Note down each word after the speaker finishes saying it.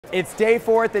It's day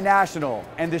 4 at the National,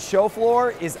 and the show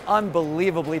floor is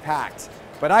unbelievably packed.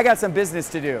 But I got some business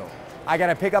to do. I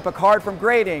gotta pick up a card from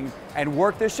grading and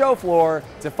work the show floor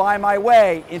to find my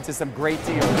way into some great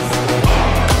deals.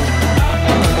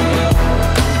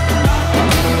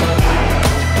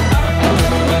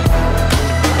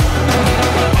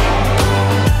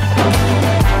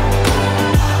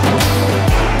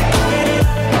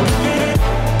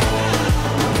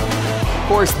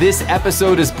 Of course, this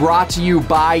episode is brought to you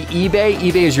by eBay.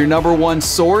 eBay is your #1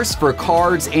 source for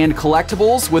cards and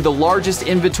collectibles with the largest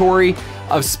inventory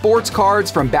of sports cards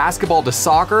from basketball to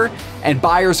soccer and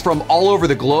buyers from all over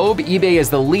the globe. eBay is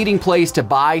the leading place to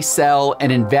buy, sell,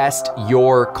 and invest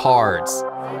your cards.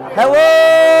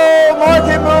 Hello,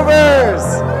 market movers!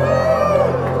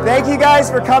 Thank you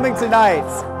guys for coming tonight.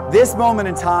 This moment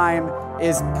in time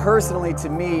is personally to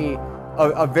me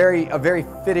a very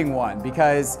fitting one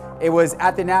because it was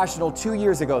at the National 2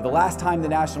 years ago, the last time the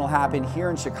National happened here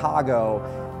in Chicago,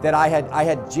 that I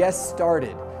had just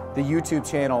started the YouTube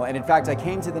channel. And in fact, I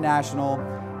came to the National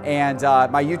and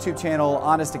my YouTube channel,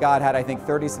 honest to God, had I think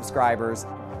 30 subscribers.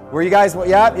 Were you guys,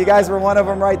 yeah, you guys were one of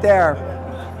them right there.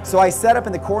 So I set up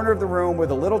in the corner of the room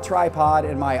with a little tripod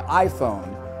and my iPhone.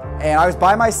 And I was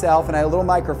by myself and I had a little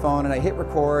microphone and I hit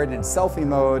record in selfie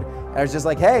mode. And I was just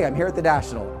like, hey, I'm here at the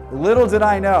National. Little did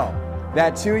I know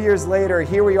that 2 years later,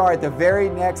 here we are at the very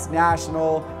next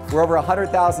National. We're over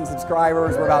 100,000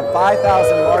 subscribers. We're about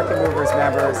 5,000 Market Movers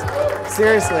members.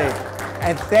 Seriously,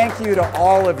 and thank you to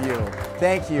all of you.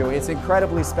 Thank you. It's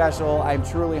incredibly special. I'm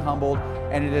truly humbled,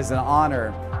 and it is an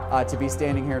honor to be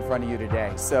standing here in front of you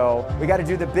today. So we got to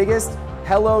do the biggest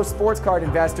hello sports card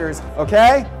investors,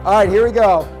 okay? All right, here we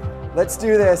go. Let's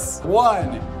do this.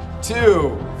 1,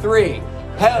 2, 3.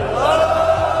 Hello!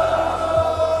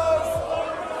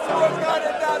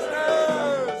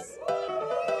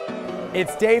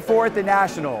 It's day 4 at the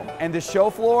National, and the show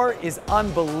floor is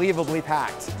unbelievably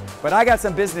packed. But I got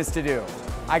some business to do.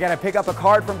 I gotta pick up a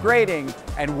card from grading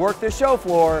and work the show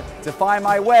floor to find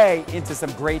my way into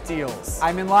some great deals.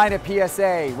 I'm in line at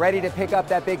PSA, ready to pick up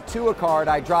that big Tua card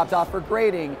I dropped off for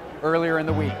grading earlier in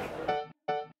the week.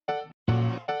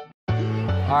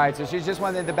 All right, so she's just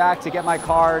went in the back to get my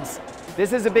cards.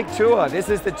 This is a big Tua. This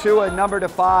is the Tua number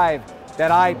 /5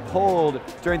 that I pulled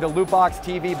during the Loot Box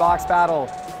TV box battle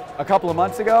a couple of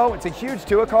months ago. It's a huge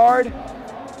Tua card.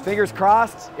 Fingers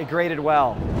crossed, it graded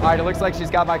well. All right, it looks like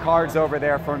she's got my cards over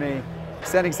there for me.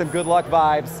 Sending some good luck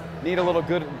vibes. Need a little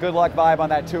good luck vibe on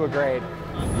that Tua grade.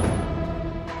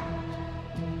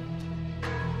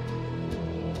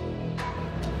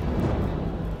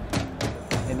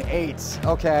 An 8,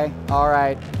 okay, all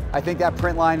right. I think that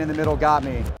print line in the middle got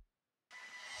me.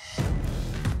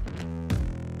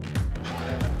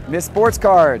 Miss Sports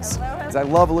Cards. I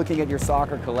love looking at your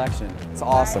soccer collection. It's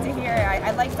awesome. Glad to hear it.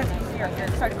 I like stuff easier if you're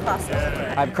starting to cross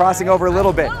over. I'm crossing over a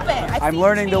little bit. A little bit. I'm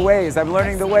learning the ways. I'm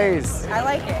learning the ways. I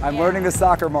like it. I'm learning the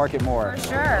soccer market more. For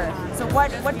sure. So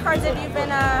what cards have you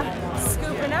been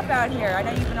scooping up out here? I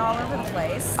know you've been all over the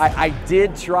place. I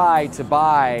did try to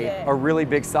buy a really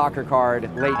big soccer card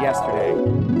late yesterday.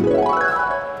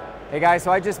 Hey guys,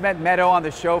 so I just met Meadow on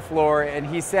the show floor and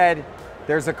he said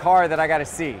there's a card that I gotta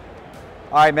see.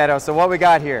 All right, Meadow, so what we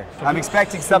got here? I'm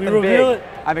expecting something big.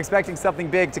 I'm expecting something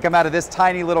big to come out of this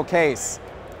tiny little case.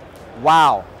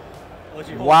 Wow.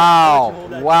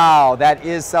 Wow, that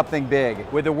is something big.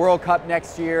 With the World Cup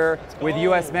next year, with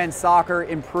U.S. men's soccer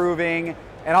improving,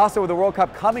 and also with the World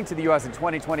Cup coming to the U.S. in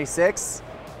 2026,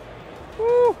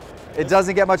 woo, it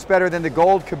doesn't get much better than the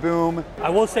gold kaboom. I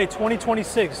will say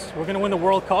 2026, we're gonna win the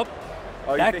World Cup.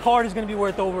 Oh, that card is gonna be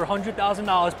worth over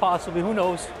 $100,000 possibly, who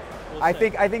knows? I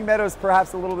think Meadow's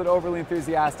perhaps a little bit overly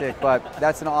enthusiastic, but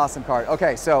that's an awesome card.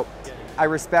 Okay, so I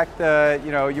respect the,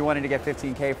 you wanting to get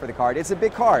 15K for the card. It's a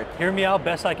big card. Hear me out,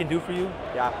 best I can do for you.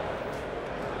 Yeah.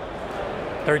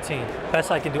 13,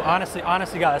 best I can do. Honestly,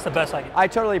 God, that's the best I can do. I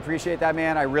totally appreciate that,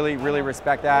 man. I really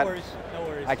respect that. No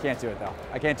worries. I can't do it though.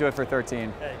 I can't do it for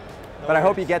 13. Hey. But I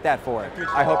hope you get that for it.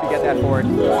 I hope you get that for it.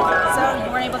 So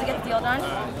you weren't able to get the deal done?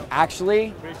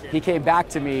 Actually, he came back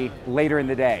to me later in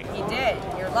the day. He did.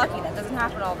 You're lucky. That doesn't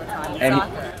happen all the time. It's And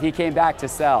soccer. he came back to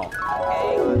sell.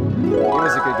 Okay. He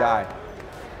was a good guy.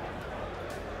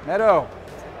 Meadow.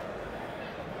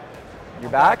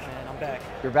 You're back? Man, I'm back.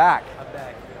 You're back. I'm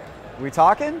back. We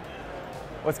talking?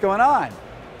 What's going on?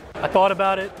 I thought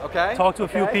about it. Okay. Talked to a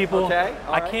few people. Okay.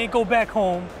 All right. I can't go back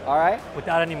home. All right.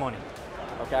 Without any money.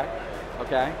 Okay.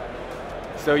 Okay.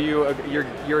 So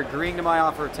you're agreeing to my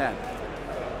offer of 10?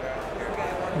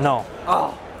 No.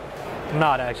 Oh. I'm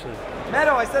not actually.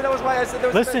 Meadow, I said that was why I said there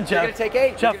was. Listen, Jeff. You're gonna take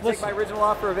 8. Jeff, you're gonna listen. take my original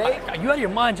offer of 8. You out of your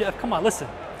mind, Jeff? Come on, listen.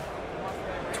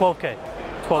 12K.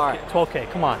 12K.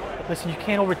 12K. Come on. Listen, you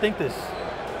can't overthink this.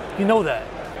 You know that.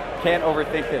 Can't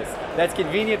overthink this. That's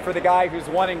convenient for the guy who's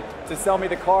wanting to sell me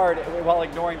the card while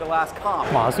ignoring the last comp.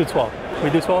 Come on, let's do 12. We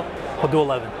do 12? I'll do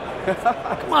 11.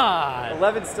 Come on.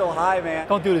 11's still high, man.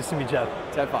 Don't do this to me, Geoff.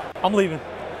 10-5. I'm leaving.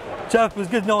 Jeff, it was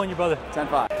good knowing you, brother.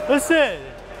 10-5. Listen,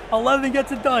 11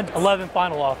 gets it done. 11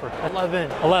 final offer. 11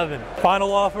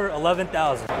 final offer.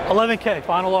 11,000. 11K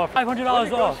final offer. $500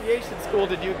 What off. negotiation school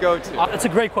did you go to? That's a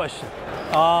great question.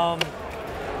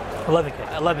 11K.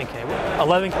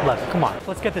 11. Come on,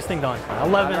 let's get this thing done.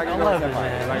 11, man.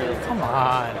 Come on.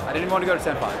 I didn't even want to go to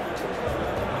 10-5.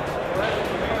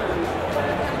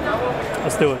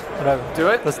 Let's do it. Whatever. Do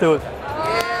it? Let's do it.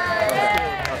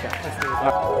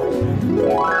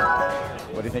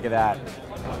 What do you think of that?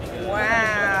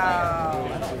 Wow.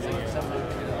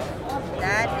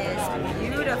 That is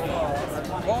beautiful.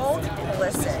 Gold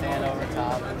glisten.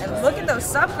 And look at those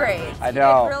subgrades. I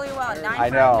know. You did really well. 9.5, I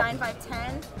know. 9.5,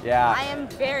 10. Yeah. I am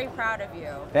very proud of you.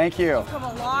 Thank you. You've come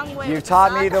a long way. You've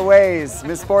taught me the ways.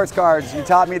 Miss Sports Cards, you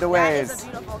taught me the ways. That is a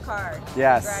beautiful card.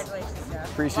 Yes. Congratulations,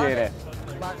 Jeff. Appreciate it.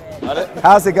 Love it.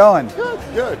 How's it going?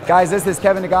 Good. Guys, this is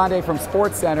Kevin Nagande from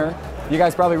Sports Center. You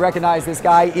guys probably recognize this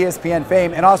guy, ESPN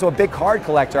fame, and also a big card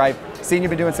collector. I've seen you've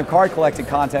been doing some card collecting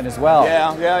content as well.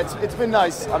 Yeah, it's been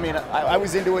nice. I mean, I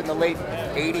was into it in the late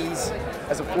 80s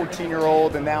as a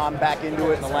 14-year-old, and now I'm back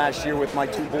into it in the last year with my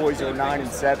two boys who are 9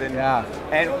 and 7. Yeah.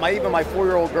 And even my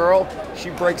 4-year-old girl,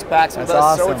 she breaks packs with That's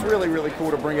us, so awesome. it's really, really cool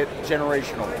to bring it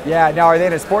generational. Yeah, now are they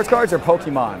into sports cards or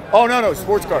Pokemon? Oh, no,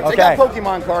 sports cards. Okay. They got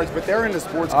Pokemon cards, but they're into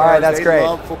sports cards. All right, that's They great.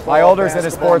 love football, My older's into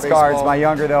basketball, sports and cards. baseball. My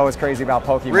younger, though, is crazy about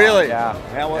Pokemon. Really? Yeah.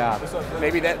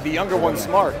 Maybe the younger one's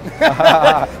smart,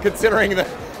 considering the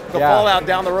fallout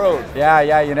down the road. Yeah,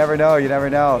 you never know,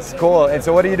 It's cool. And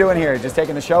so what are you doing here? Just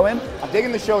taking the show in? I'm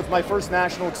digging the show. It's my first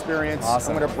national experience.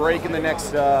 Awesome. I'm going to break in the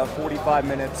next 45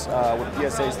 minutes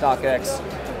with PSA StockX.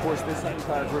 Of course, this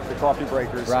entire group, the Coffee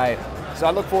Breakers. Right. So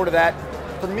I look forward to that.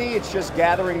 For me, it's just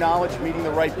gathering knowledge, meeting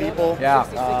the right people,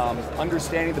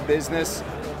 understanding the business.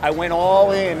 I went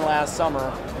all in last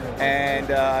summer, and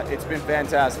it's been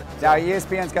fantastic. Now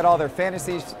ESPN's got all their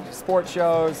fantasy sports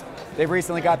shows. They've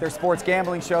recently got their sports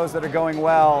gambling shows that are going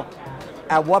well.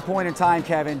 At what point in time,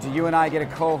 Kevin, do you and I get to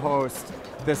co-host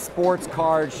the sports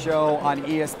card show on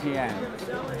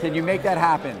ESPN? Can you make that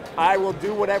happen? I will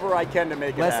do whatever I can to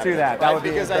make it happen. Let's do that. That would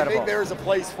be because incredible. I think there's a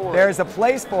place for it. There's a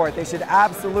place for it. They should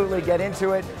absolutely get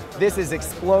into it. This is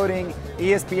exploding.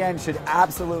 ESPN should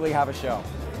absolutely have a show.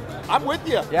 I'm with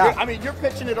you. Yeah. I mean, you're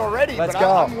pitching it already, Let's but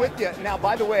go. I'm with you. Now,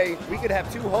 by the way, we could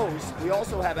have 2 hosts. We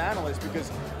also have analysts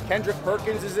because Kendrick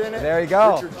Perkins is in it. There you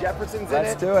go. Richard Jefferson's in it.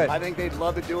 Let's do it. I think they'd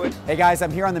love to do it. Hey guys,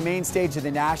 I'm here on the main stage of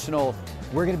the National.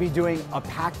 We're going to be doing a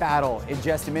pack battle in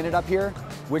just a minute up here,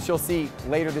 which you'll see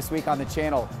later this week on the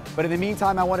channel. But in the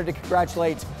meantime, I wanted to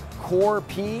congratulate Core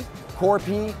P. Core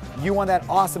P, you won that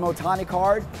awesome Otani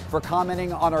card for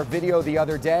commenting on our video the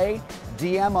other day.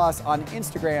 DM us on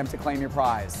Instagram to claim your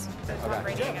prize.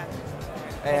 Okay.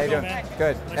 Hey, how you doing? Man?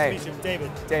 Good. Nice Hey, to meet you,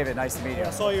 David. David, nice to meet you. I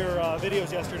saw your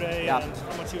videos yesterday Yeah. and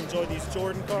how much you enjoyed these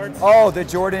Jordan cards. Oh, the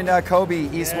Jordan Kobe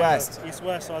East-West.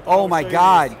 East-West. So I thought I Oh would my show you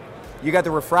God. these. You got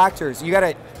the refractors. You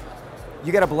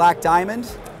got a black diamond.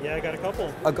 Yeah, I got a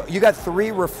couple. You got 3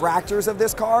 refractors of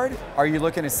this card. Are you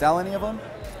looking to sell any of them?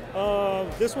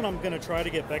 This one I'm going to try to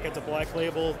get back at the black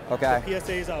label. Okay. The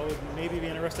PSAs I would maybe be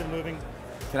interested in moving.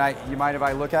 You mind if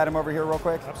I look at him over here real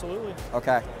quick? Absolutely.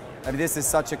 Okay. I mean, this is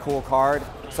such a cool card.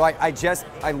 So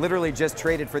I literally just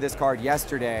traded for this card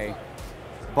yesterday,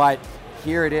 but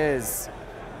here it is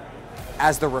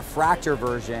as the refractor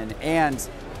version and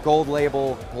gold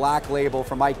label, black label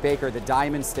from Mike Baker, the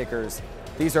diamond stickers.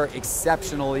 These are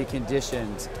exceptionally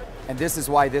conditioned, and this is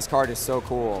why this card is so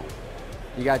cool.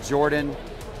 You got Jordan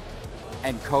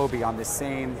and Kobe on the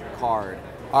same card.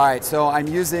 All right, so I'm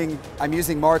using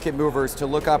market movers to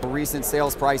look up recent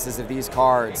sales prices of these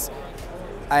cards.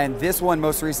 And this one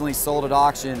most recently sold at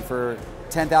auction for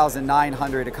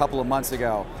 $10,900 a couple of months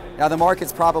ago. Now the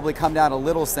market's probably come down a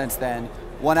little since then.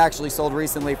 One actually sold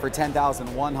recently for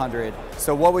 $10,100.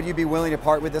 So what would you be willing to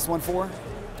part with this one for?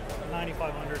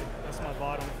 9,500. That's my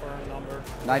bottom firm number.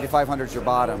 9,500 is your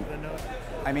bottom.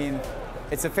 I mean,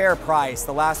 it's a fair price.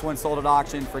 The last one sold at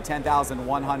auction for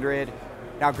 $10,100.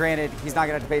 Now granted, he's not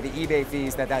gonna have to pay the eBay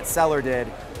fees that seller did,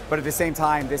 but at the same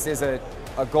time, this is a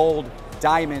gold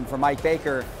diamond from Mike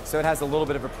Baker, so it has a little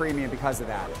bit of a premium because of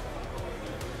that.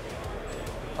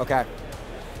 Okay.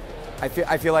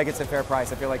 I feel like it's a fair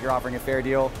price. I feel like you're offering a fair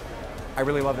deal. I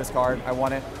really love this card. I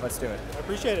want it. Let's do it. I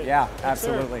appreciate it. Yeah, Thanks,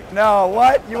 absolutely. sir. No,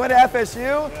 what? You went to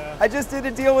FSU? Yeah. I just did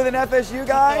a deal with an FSU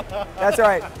guy? That's all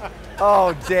right.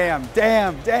 Oh, damn.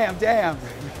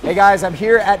 Hey guys, I'm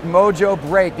here at Mojo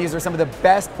Break. These are some of the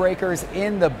best breakers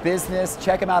in the business.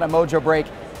 Check them out at Mojo Break.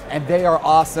 And they are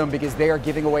awesome because they are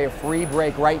giving away a free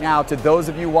break right now to those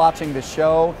of you watching the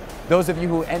show, those of you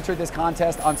who entered this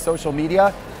contest on social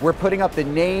media. We're putting up the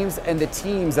names and the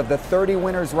teams of the 30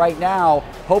 winners right now.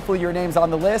 Hopefully your name's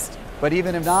on the list, but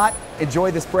even if not,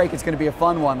 enjoy this break. It's gonna be a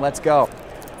fun one. Let's go.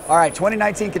 All right,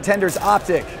 2019 Contenders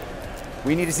Optic.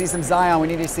 We need to see some Zion, we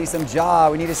need to see some Ja,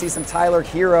 we need to see some Tyler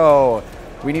Hero,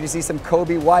 we need to see some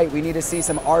Kobe White, we need to see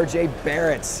some RJ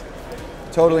Barrett.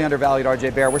 Totally undervalued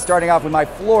RJ Barrett. We're starting off with my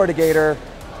Florida Gator,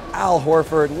 Al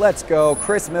Horford, let's go.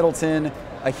 Chris Middleton,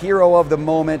 a hero of the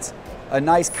moment. A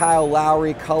nice Kyle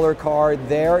Lowry color card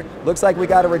there. Looks like we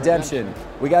got a redemption.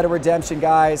 We got a redemption,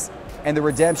 guys. And the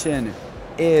redemption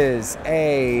is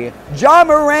a Ja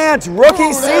Morant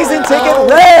rookie season ticket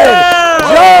red.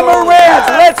 Ja Morant,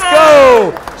 let's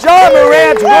go. Ja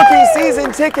Morant rookie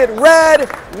season ticket red.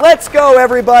 Let's go,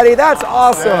 everybody. That's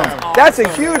awesome. That's a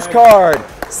huge card.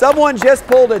 Someone just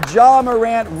pulled a Ja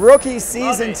Morant rookie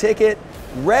season ticket,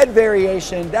 red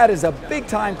variation. That is a big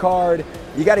time card.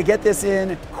 You got to get this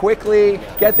in quickly,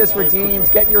 get this redeemed,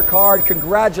 get your card.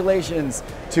 Congratulations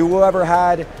to whoever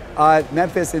had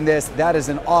Memphis in this. That is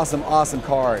an awesome, awesome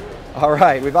card. All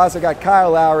right, we've also got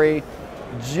Kyle Lowry,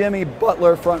 Jimmy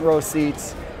Butler front row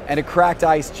seats, and a cracked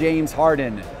ice James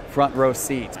Harden front row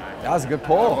seat. That was a good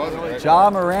pull. Ja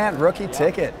Morant rookie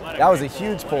ticket. That was a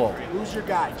huge pull. Who's your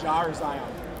guy, Ja or Zion?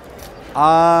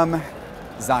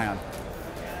 Zion.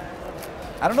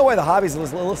 I don't know why the hobby's a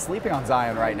little sleeping on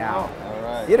Zion right now. All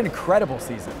right. He had an incredible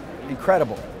season.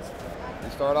 Incredible. We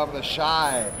start off with a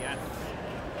shy.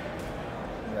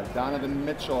 We got Donovan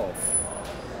Mitchell.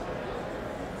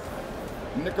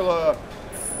 Nikola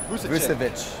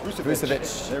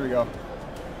Vucevic. There we go.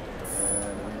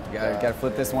 You gotta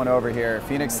flip this one over here.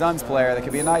 Phoenix Suns player. That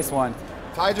could be a nice one.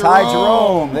 Ty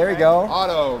Jerome. There you go.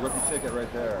 Auto, rookie ticket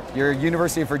right there. Your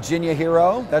University of Virginia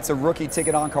hero. That's a rookie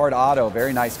ticket on card auto.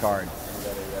 Very nice card. We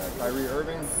got a Kyrie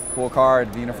Irving. Cool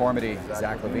card, the uniformity.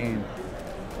 Zach LaVine.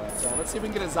 So let's see if we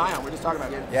can get a Zion. We're just talking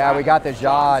about it. Yeah, Zion. we got the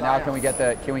Ja. Now Zion. can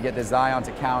we get the Zion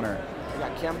to counter? We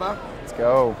got Kemba. Let's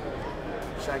go.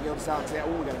 Should I go to Alexander?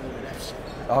 Ooh, we got a new redemption.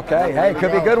 Okay, hey,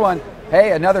 could be a good one.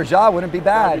 Hey, another Ja wouldn't be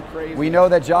bad. That'd be crazy. We know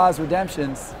that Ja's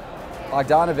redemptions.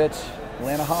 Bogdanovich,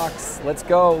 Atlanta Hawks. Let's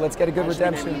go. Let's get a good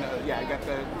redemption. Yeah, I got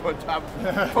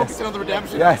the focusing on the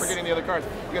redemption. Yes. I'm forgetting the other cards.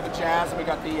 We got the Jazz and we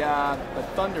got the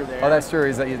Thunder there. Oh, that's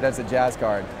true. That's a Jazz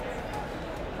card.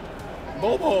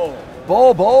 Bobo.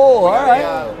 Bol, all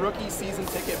right. Rookie season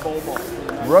ticket Bobo.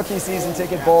 Rookie season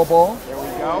ticket Bol. There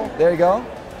we go. There you go.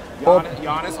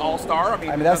 Giannis All-Star. I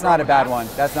mean, That's not a bad one.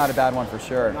 That's not a bad one for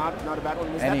sure. Not a bad one.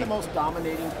 Is that the most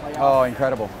dominating playoff Oh,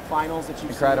 incredible. finals that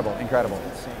you've Incredible, seen? incredible.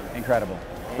 Insane. Incredible.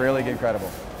 Really incredible.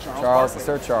 Charles,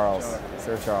 Sir Charles.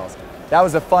 That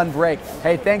was a fun break.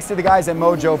 Hey, thanks to the guys at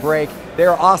Mojo Break.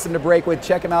 They're awesome to break with.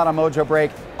 Check them out on Mojo Break.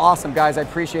 Awesome, guys. I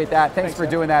appreciate that. Thanks for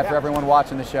doing that for everyone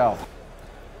watching the show.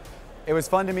 It was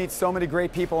fun to meet so many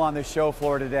great people on this show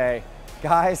floor today.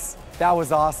 Guys, that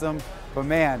was awesome. But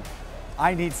man,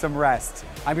 I need some rest.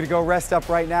 I'm gonna go rest up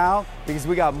right now because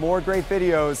we got more great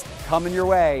videos coming your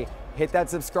way. Hit that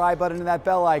subscribe button and that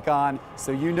bell icon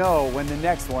so you know when the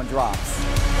next one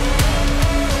drops.